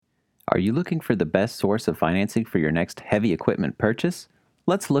Are you looking for the best source of financing for your next heavy equipment purchase?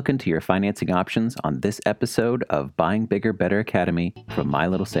 Let's look into your financing options on this episode of Buying Bigger Better Academy from My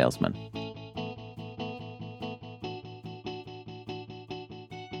Little Salesman.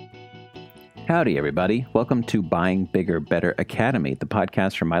 Howdy, everybody. Welcome to Buying Bigger Better Academy, the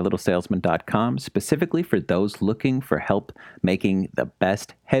podcast from MyLittleSalesman.com, specifically for those looking for help making the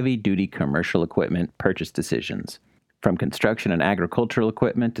best heavy-duty commercial equipment purchase decisions. From construction and agricultural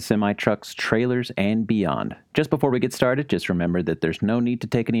equipment to semi-trucks, trailers, and beyond. Just before we get started, just remember that there's no need to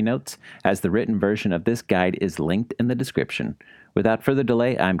take any notes, as the written version of this guide is linked in the description. Without further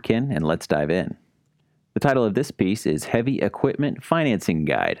delay, I'm Ken, and let's dive in. The title of this piece is Heavy Equipment Financing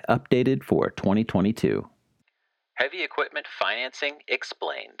Guide, updated for 2022. Heavy Equipment Financing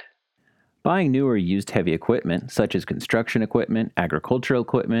Explained. Buying new or used heavy equipment, such as construction equipment, agricultural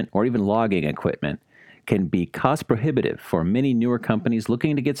equipment, or even logging equipment, can be cost prohibitive for many newer companies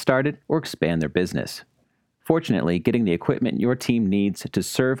looking to get started or expand their business. Fortunately, getting the equipment your team needs to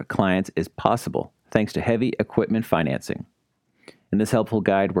serve clients is possible thanks to heavy equipment financing. In this helpful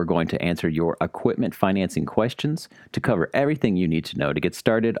guide, we're going to answer your equipment financing questions to cover everything you need to know to get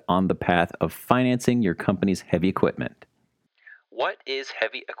started on the path of financing your company's heavy equipment. What is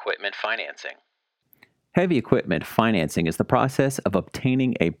heavy equipment financing? Heavy equipment financing is the process of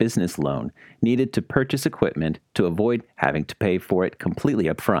obtaining a business loan needed to purchase equipment to avoid having to pay for it completely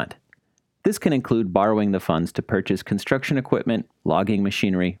up front. This can include borrowing the funds to purchase construction equipment, logging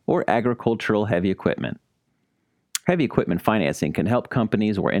machinery, or agricultural heavy equipment. Heavy equipment financing can help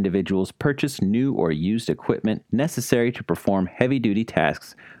companies or individuals purchase new or used equipment necessary to perform heavy-duty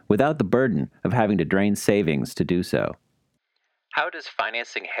tasks without the burden of having to drain savings to do so. How does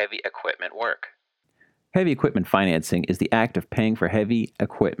financing heavy equipment work? Heavy equipment financing is the act of paying for heavy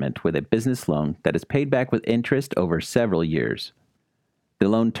equipment with a business loan that is paid back with interest over several years. The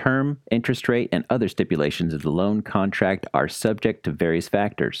loan term, interest rate, and other stipulations of the loan contract are subject to various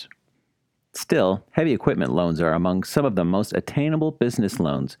factors. Still, heavy equipment loans are among some of the most attainable business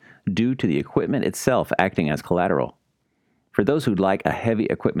loans due to the equipment itself acting as collateral. For those who'd like a heavy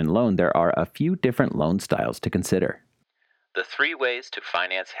equipment loan, there are a few different loan styles to consider. The 3 ways to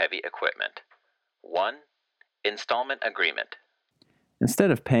finance heavy equipment. 1. Installment agreement. Instead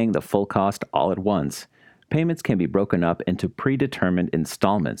of paying the full cost all at once, payments can be broken up into predetermined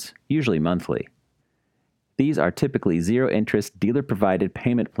installments, usually monthly. These are typically zero-interest, dealer-provided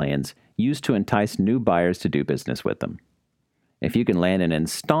payment plans used to entice new buyers to do business with them. If you can land an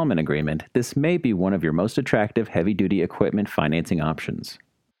installment agreement, this may be one of your most attractive heavy-duty equipment financing options.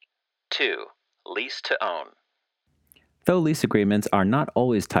 2. Lease to own. Though lease agreements are not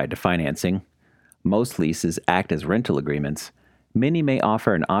always tied to financing, most leases act as rental agreements. Many may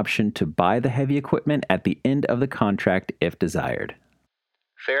offer an option to buy the heavy equipment at the end of the contract if desired.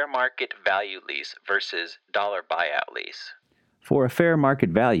 Fair market value lease versus dollar buyout lease. For a fair market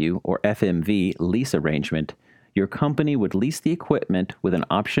value, or FMV, lease arrangement, your company would lease the equipment with an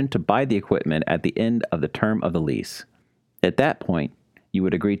option to buy the equipment at the end of the term of the lease. At that point, you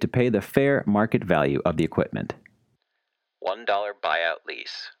would agree to pay the fair market value of the equipment. $1 buyout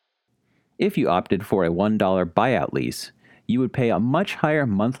lease. If you opted for a $1 buyout lease, you would pay a much higher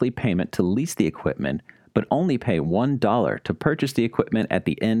monthly payment to lease the equipment, but only pay $1 to purchase the equipment at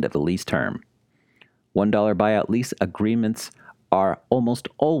the end of the lease term. $1 buyout lease agreements are almost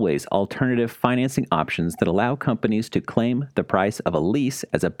always alternative financing options that allow companies to claim the price of a lease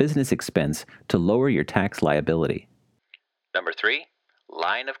as a business expense to lower your tax liability. Number 3,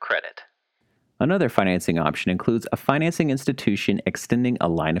 line of credit. Another financing option includes a financing institution extending a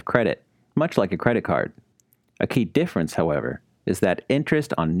line of credit, much like a credit card. A key difference, however, is that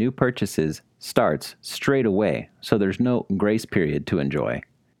interest on new purchases starts straight away, so there's no grace period to enjoy.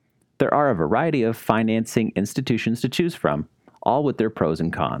 There are a variety of financing institutions to choose from, all with their pros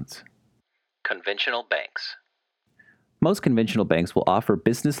and cons. Conventional banks. Most conventional banks will offer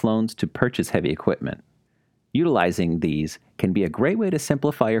business loans to purchase heavy equipment. Utilizing these can be a great way to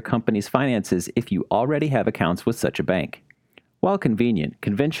simplify your company's finances if you already have accounts with such a bank. While convenient,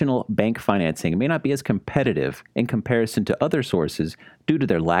 conventional bank financing may not be as competitive in comparison to other sources due to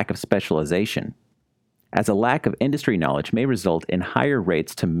their lack of specialization, as a lack of industry knowledge may result in higher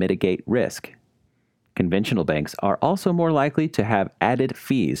rates to mitigate risk. Conventional banks are also more likely to have added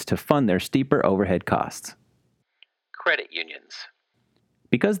fees to fund their steeper overhead costs. Credit unions.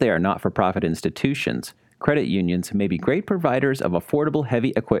 Because they are not-for-profit institutions, credit unions may be great providers of affordable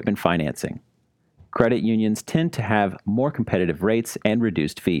heavy equipment financing. Credit unions tend to have more competitive rates and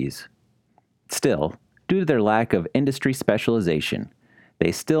reduced fees. Still, due to their lack of industry specialization,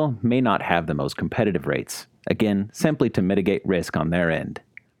 they still may not have the most competitive rates, again, simply to mitigate risk on their end.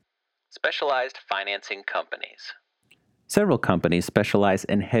 Specialized financing companies. Several companies specialize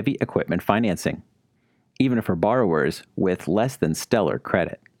in heavy equipment financing, even for borrowers with less than stellar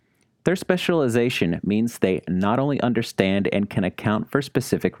credit. Their specialization means they not only understand and can account for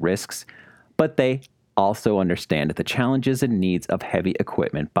specific risks, but they also understand the challenges and needs of heavy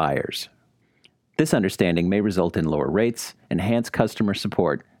equipment buyers. This understanding may result in lower rates, enhanced customer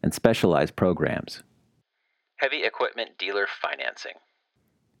support, and specialized programs. Heavy equipment dealer financing.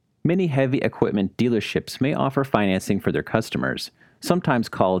 Many heavy equipment dealerships may offer financing for their customers, sometimes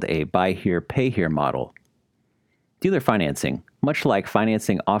called a buy here, pay here model. Dealer financing, much like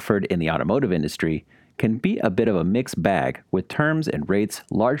financing offered in the automotive industry, can be a bit of a mixed bag with terms and rates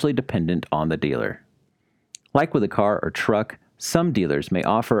largely dependent on the dealer. Like with a car or truck, some dealers may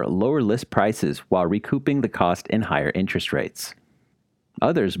offer lower list prices while recouping the cost in higher interest rates.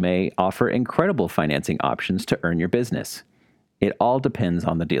 Others may offer incredible financing options to earn your business. It all depends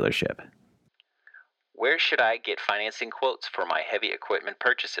on the dealership. Where should I get financing quotes for my heavy equipment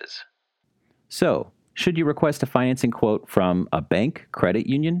purchases? So, should you request a financing quote from a bank, credit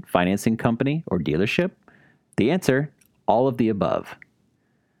union, financing company, or dealership? The answer, all of the above.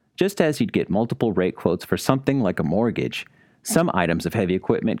 Just as you'd get multiple rate quotes for something like a mortgage, some items of heavy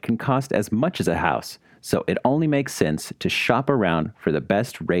equipment can cost as much as a house, so it only makes sense to shop around for the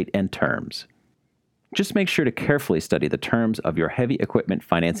best rate and terms. Just make sure to carefully study the terms of your heavy equipment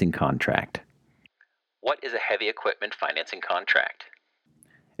financing contract. What is a heavy equipment financing contract?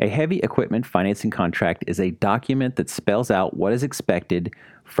 A heavy equipment financing contract is a document that spells out what is expected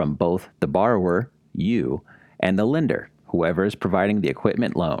from both the borrower, you, and the lender, whoever is providing the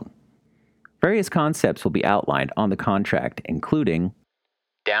equipment loan. Various concepts will be outlined on the contract, including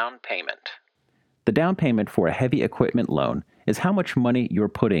down payment. The down payment for a heavy equipment loan is how much money you're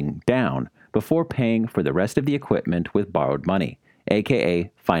putting down before paying for the rest of the equipment with borrowed money,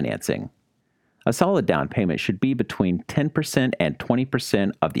 aka financing. A solid down payment should be between 10% and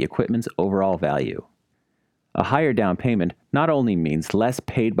 20% of the equipment's overall value. A higher down payment not only means less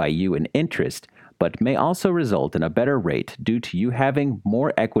paid by you in interest, but may also result in a better rate due to you having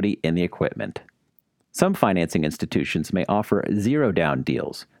more equity in the equipment. Some financing institutions may offer zero down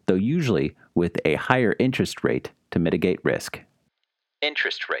deals, though usually with a higher interest rate to mitigate risk.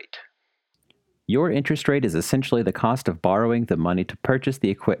 Interest rate. Your interest rate is essentially the cost of borrowing the money to purchase the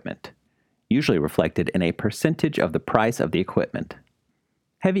equipment, usually reflected in a percentage of the price of the equipment.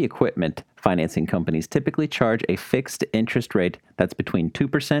 Heavy equipment financing companies typically charge a fixed interest rate that's between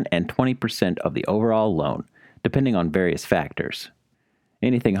 2% and 20% of the overall loan, depending on various factors.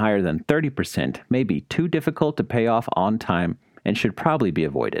 Anything higher than 30% may be too difficult to pay off on time and should probably be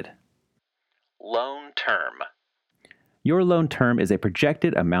avoided. Loan term. Your loan term is a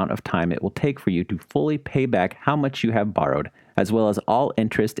projected amount of time it will take for you to fully pay back how much you have borrowed, as well as all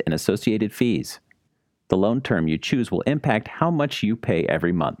interest and associated fees. The loan term you choose will impact how much you pay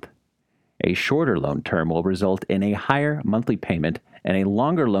every month. A shorter loan term will result in a higher monthly payment, and a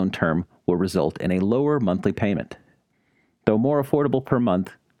longer loan term will result in a lower monthly payment. Though more affordable per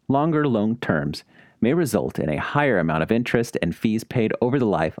month, longer loan terms may result in a higher amount of interest and fees paid over the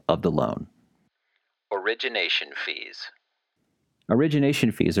life of the loan. Origination fees.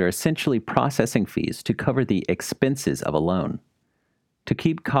 Origination fees are essentially processing fees to cover the expenses of a loan. To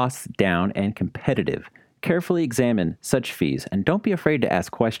keep costs down and competitive, carefully examine such fees and don't be afraid to ask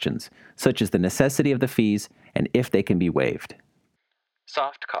questions, such as the necessity of the fees and if they can be waived.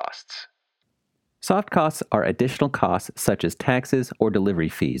 Soft costs. Soft costs are additional costs such as taxes or delivery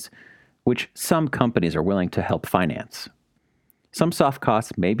fees, which some companies are willing to help finance. Some soft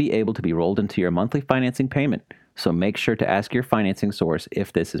costs may be able to be rolled into your monthly financing payment, so make sure to ask your financing source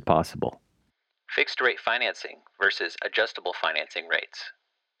if this is possible. Fixed rate financing versus adjustable financing rates.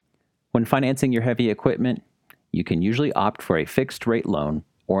 When financing your heavy equipment, you can usually opt for a fixed rate loan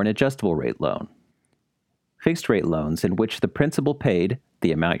or an adjustable rate loan. Fixed rate loans in which the principal paid,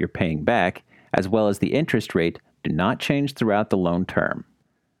 the amount you're paying back, as well as the interest rate do not change throughout the loan term.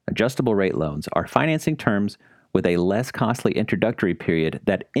 Adjustable rate loans are financing terms with a less costly introductory period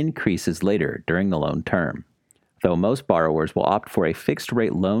that increases later during the loan term. Though most borrowers will opt for a fixed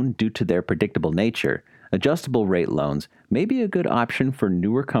rate loan due to their predictable nature, adjustable rate loans may be a good option for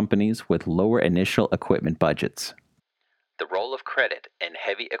newer companies with lower initial equipment budgets. The role of credit in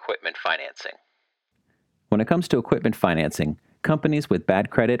heavy equipment financing. When it comes to equipment financing, companies with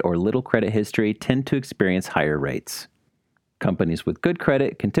bad credit or little credit history tend to experience higher rates. Companies with good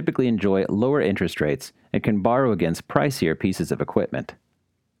credit can typically enjoy lower interest rates and can borrow against pricier pieces of equipment.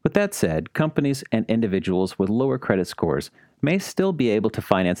 With that said, companies and individuals with lower credit scores may still be able to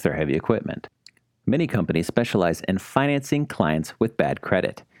finance their heavy equipment. Many companies specialize in financing clients with bad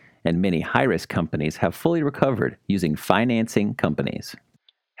credit. and many high-risk companies have fully recovered using financing companies.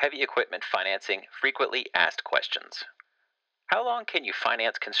 Heavy equipment financing frequently asked questions. How long can you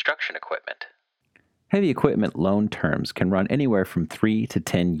finance construction equipment? Heavy equipment loan terms can run anywhere from 3 to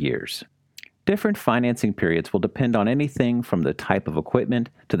 10 years. Different financing periods will depend on anything from the type of equipment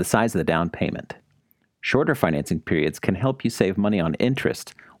to the size of the down payment. Shorter financing periods can help you save money on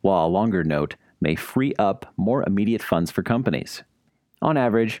interest, while a longer note may free up more immediate funds for companies. On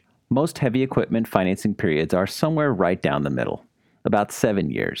average, most heavy equipment financing periods are somewhere right down the middle, about 7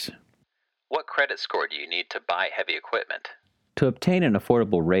 years. What credit score do you need to buy heavy equipment? To obtain an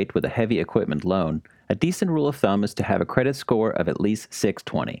affordable rate with a heavy equipment loan, a decent rule of thumb is to have a credit score of at least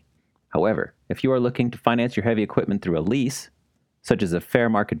 620. However, if you are looking to finance your heavy equipment through a lease, such as a fair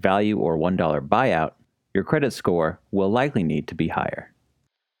market value or $1 buyout, your credit score will likely need to be higher.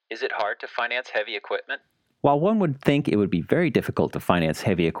 Is it hard to finance heavy equipment? While one would think it would be very difficult to finance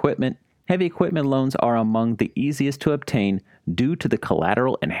heavy equipment loans are among the easiest to obtain due to the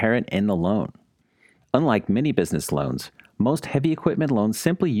collateral inherent in the loan. Unlike many business loans, most heavy equipment loans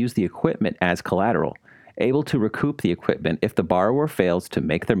simply use the equipment as collateral, able to recoup the equipment if the borrower fails to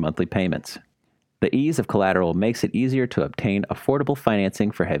make their monthly payments. The ease of collateral makes it easier to obtain affordable financing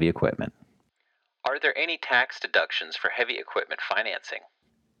for heavy equipment. Are there any tax deductions for heavy equipment financing?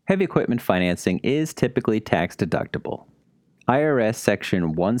 Heavy equipment financing is typically tax deductible. IRS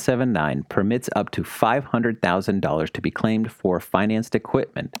Section 179 permits up to $500,000 to be claimed for financed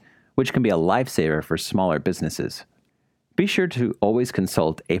equipment, which can be a lifesaver for smaller businesses. Be sure to always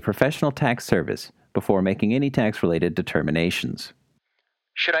consult a professional tax service before making any tax-related determinations.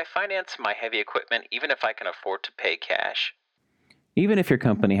 Should I finance my heavy equipment even if I can afford to pay cash? Even if your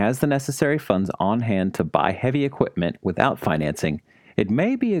company has the necessary funds on hand to buy heavy equipment without financing, it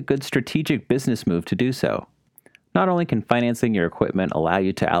may be a good strategic business move to do so. Not only can financing your equipment allow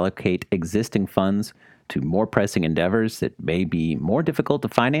you to allocate existing funds to more pressing endeavors that may be more difficult to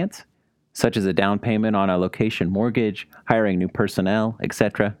finance, such as a down payment on a location mortgage, hiring new personnel,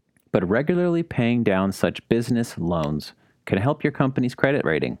 etc., but regularly paying down such business loans can help your company's credit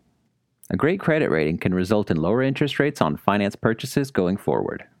rating. A great credit rating can result in lower interest rates on finance purchases going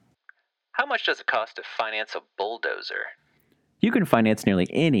forward. How much does it cost to finance a bulldozer? You can finance nearly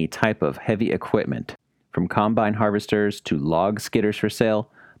any type of heavy equipment, from combine harvesters to log skidders for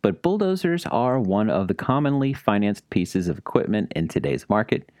sale, but bulldozers are one of the commonly financed pieces of equipment in today's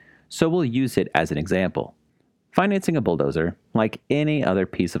market, so we'll use it as an example. Financing a bulldozer, like any other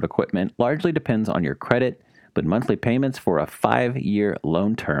piece of equipment, largely depends on your credit, but monthly payments for a 5-year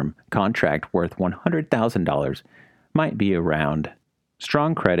loan term contract worth $100,000 might be around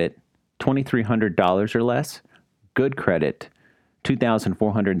strong credit, $2,300 or less, good credit,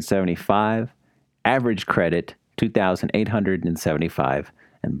 $2,475, average credit, $2,875,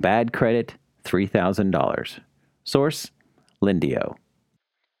 and bad credit, $3,000. Source, Lindio.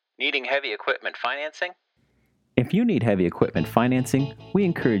 Needing heavy equipment financing? If you need heavy equipment financing, we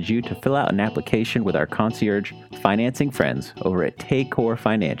encourage you to fill out an application with our concierge financing friends over at Taycor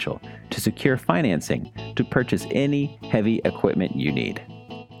Financial to secure financing to purchase any heavy equipment you need.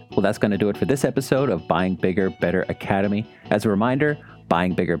 Well, that's going to do it for this episode of Buying Bigger, Better Academy. As a reminder,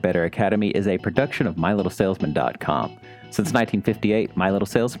 Buying Bigger, Better Academy is a production of MyLittleSalesman.com. Since 1958, My Little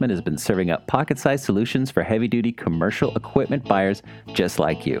Salesman has been serving up pocket-sized solutions for heavy-duty commercial equipment buyers just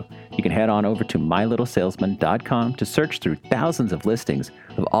like you. You can head on over to MyLittleSalesman.com to search through thousands of listings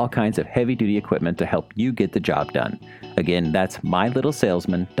of all kinds of heavy-duty equipment to help you get the job done. Again, that's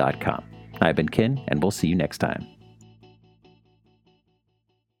MyLittleSalesman.com. I've been Ken, and we'll see you next time.